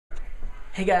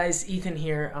Hey guys, Ethan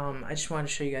here. I just wanted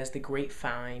to show you guys the great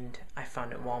find I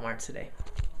found at Walmart today.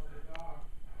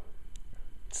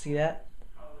 See that?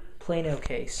 Plano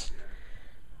case.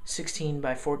 16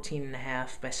 by 14 and a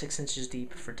half by 6 inches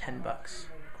deep for 10 bucks.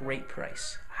 Great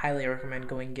price. Highly recommend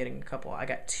going and getting a couple. I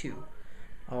got two.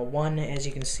 One, as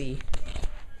you can see,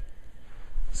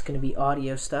 it's going to be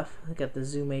audio stuff. I got the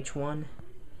Zoom H1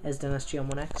 as an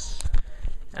SGM1X.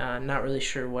 Not really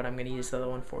sure what I'm going to use the other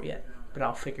one for yet, but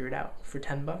I'll figure it out. For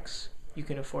 10 bucks, you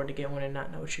can afford to get one and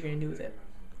not know what you're going to do with it.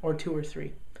 Or two or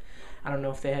three. I don't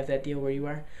know if they have that deal where you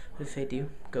are, but if they do,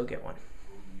 go get one.